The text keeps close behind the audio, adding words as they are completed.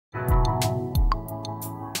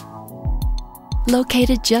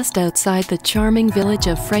Located just outside the charming village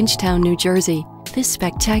of Frenchtown, New Jersey, this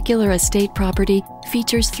spectacular estate property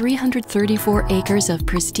features 334 acres of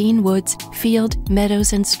pristine woods, field,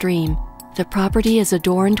 meadows, and stream. The property is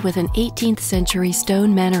adorned with an 18th century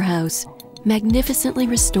stone manor house, magnificently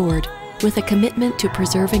restored, with a commitment to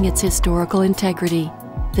preserving its historical integrity.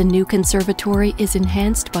 The new conservatory is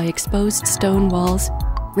enhanced by exposed stone walls,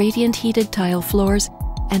 radiant heated tile floors,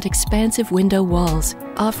 and expansive window walls,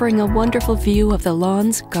 offering a wonderful view of the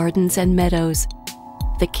lawns, gardens, and meadows.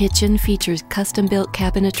 The kitchen features custom-built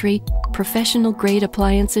cabinetry, professional-grade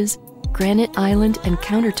appliances, granite island and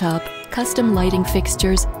countertop, custom lighting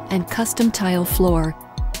fixtures, and custom tile floor.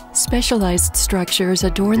 Specialized structures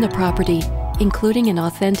adorn the property, including an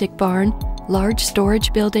authentic barn, large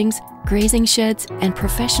storage buildings, grazing sheds, and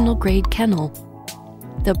professional-grade kennel.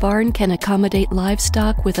 The barn can accommodate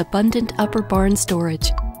livestock with abundant upper barn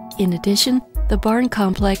storage. In addition, the barn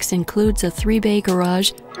complex includes a 3-bay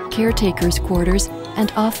garage, caretaker's quarters,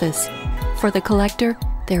 and office. For the collector,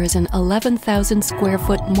 there is an 11,000 square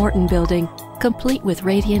foot Morton building, complete with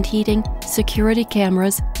radiant heating, security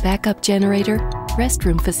cameras, backup generator,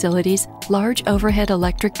 restroom facilities, large overhead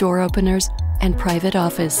electric door openers, and private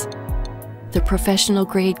office. The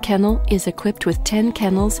professional-grade kennel is equipped with 10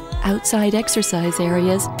 kennels, outside exercise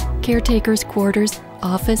areas, caretaker's quarters,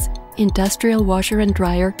 office, industrial washer and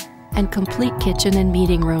dryer, and complete kitchen and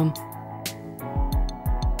meeting room.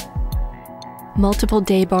 Multiple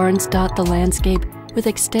day barns dot the landscape, with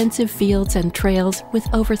extensive fields and trails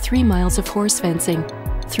with over 3 miles of horse fencing,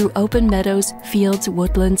 through open meadows, fields,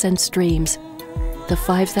 woodlands, and streams. The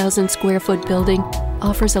 5,000 square foot building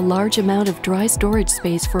offers a large amount of dry storage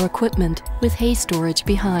space for equipment, with hay storage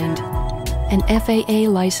behind. An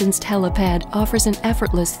FAA-licensed helipad offers an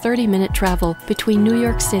effortless 30-minute travel between New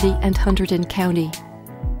York City and Hunterdon County.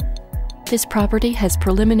 This property has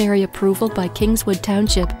preliminary approval by Kingswood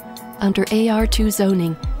Township under AR2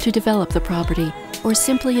 zoning to develop the property, or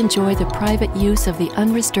simply enjoy the private use of the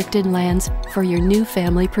unrestricted lands for your new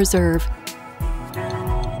family preserve.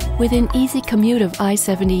 Within easy commute of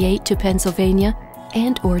I-78 to Pennsylvania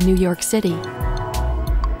and/or New York City.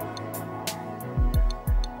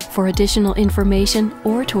 For additional information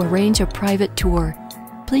or to arrange a private tour,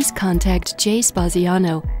 please contact Jay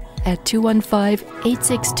Spaziano at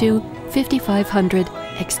 215-862-5500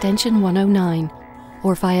 extension 109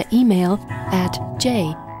 or via email at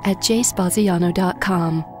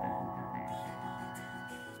j@jspaziano.com.